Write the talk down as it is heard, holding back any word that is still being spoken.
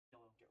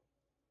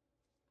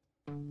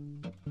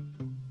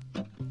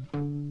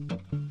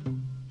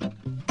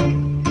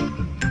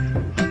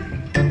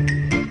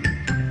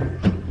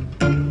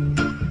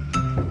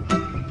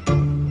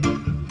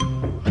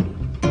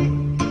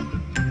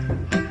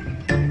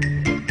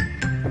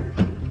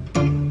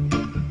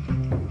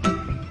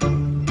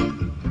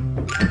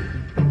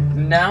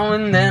Now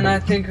and then I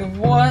think of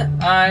what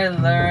I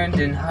learned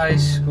in high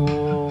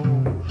school,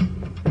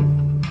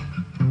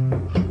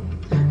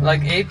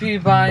 like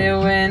AP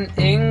Bio and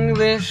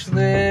English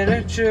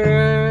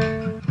literature.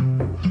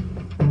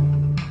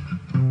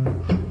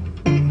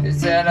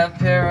 Is that a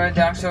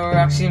paradox or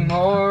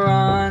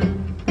oxymoron?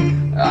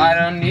 I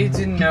don't need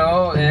to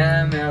know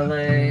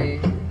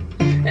MLA.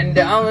 And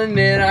I'll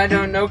admit I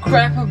don't know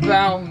crap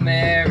about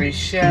Mary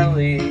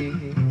Shelley.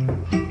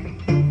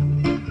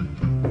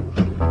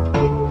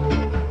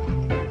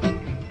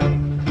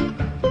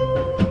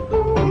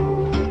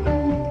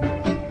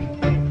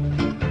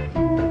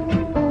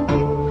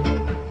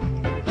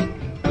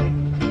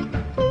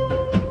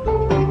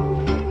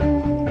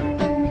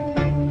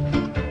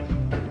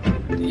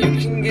 You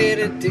can get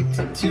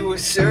addicted to a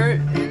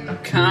certain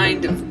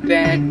kind of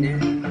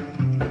badness,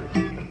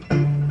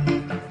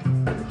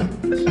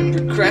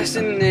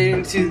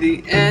 procrastinating to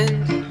the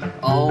end,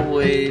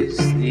 always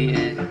the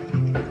end.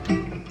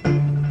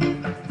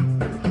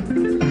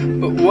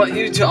 But what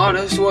you taught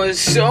us was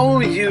so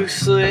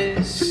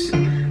useless,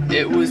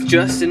 it was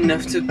just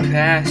enough to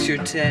pass your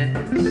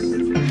test.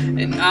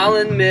 And I'll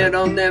admit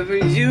I'll never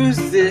use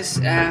this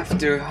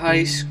after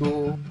high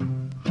school.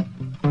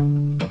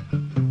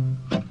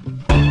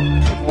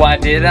 Why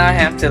did I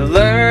have to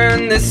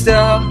learn this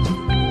stuff?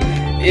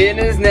 It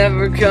has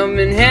never come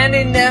in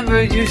handy,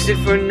 never used it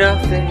for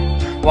nothing.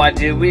 Why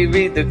did we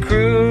read the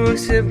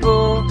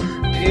Crucible?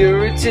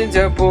 Puritans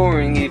are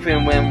boring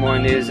even when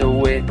one is a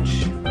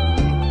witch.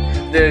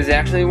 There's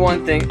actually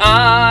one thing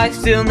I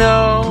still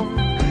know.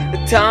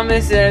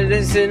 Thomas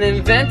Edison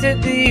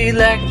invented the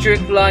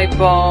electric light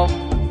bulb.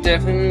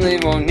 Definitely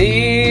won't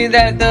need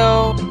that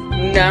though.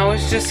 Now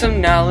it's just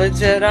some knowledge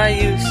that I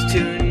used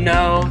to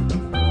know.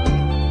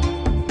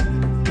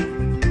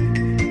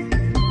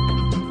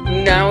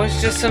 Now it's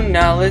just some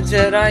knowledge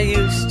that I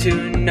used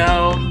to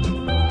know.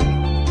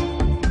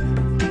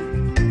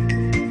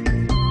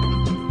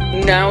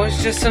 Now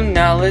it's just some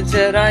knowledge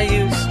that I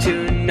used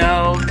to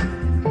know.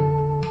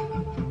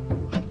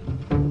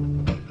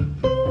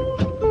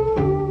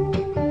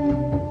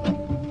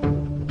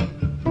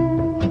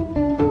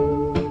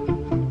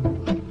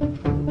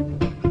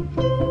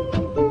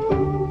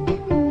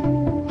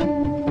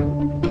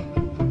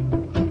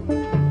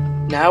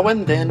 Now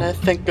and then I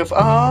think of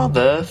all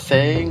the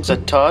things I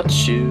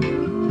taught you,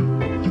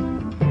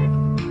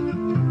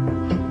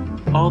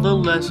 all the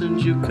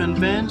lessons you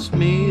convinced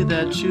me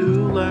that you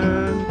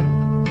learned.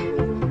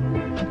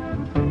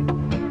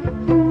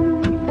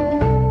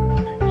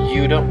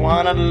 You don't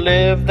want to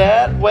live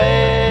that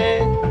way,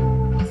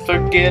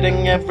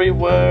 forgetting every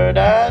word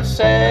I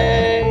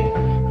say.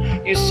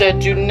 You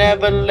said you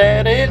never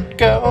let it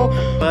go,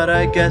 but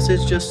I guess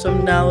it's just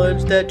some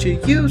knowledge that you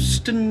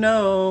used to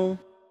know.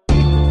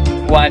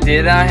 Why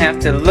did I have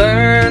to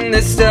learn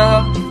this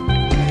stuff?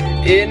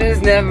 It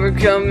has never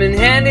come in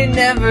handy,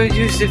 never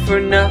used it for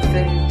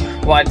nothing.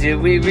 Why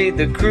did we read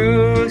the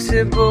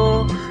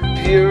Crucible?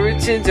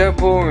 Puritans are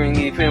boring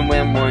even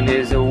when one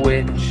is a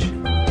witch.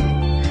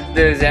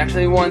 There's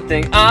actually one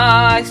thing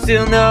I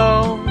still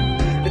know.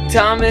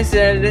 Thomas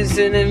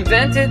Edison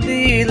invented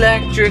the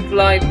electric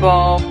light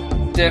bulb.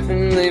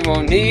 Definitely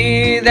won't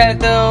need that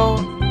though.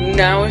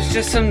 Now it's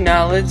just some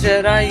knowledge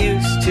that I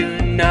used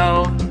to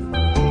know.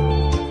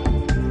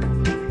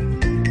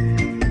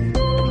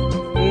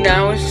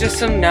 Now it's just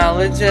some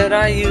knowledge that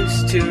I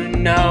used to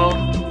know.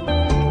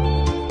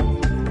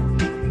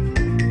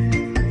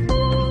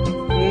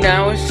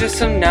 Now it's just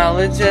some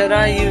knowledge that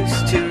I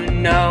used to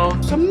know.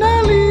 Some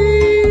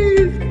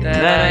knowledge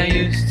that I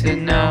used to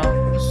know.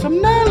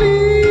 Some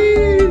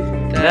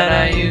knowledge that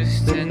I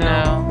used to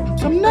know.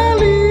 Some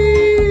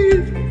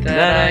knowledge that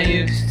I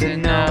used to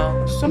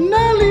know. Some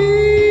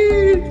knowledge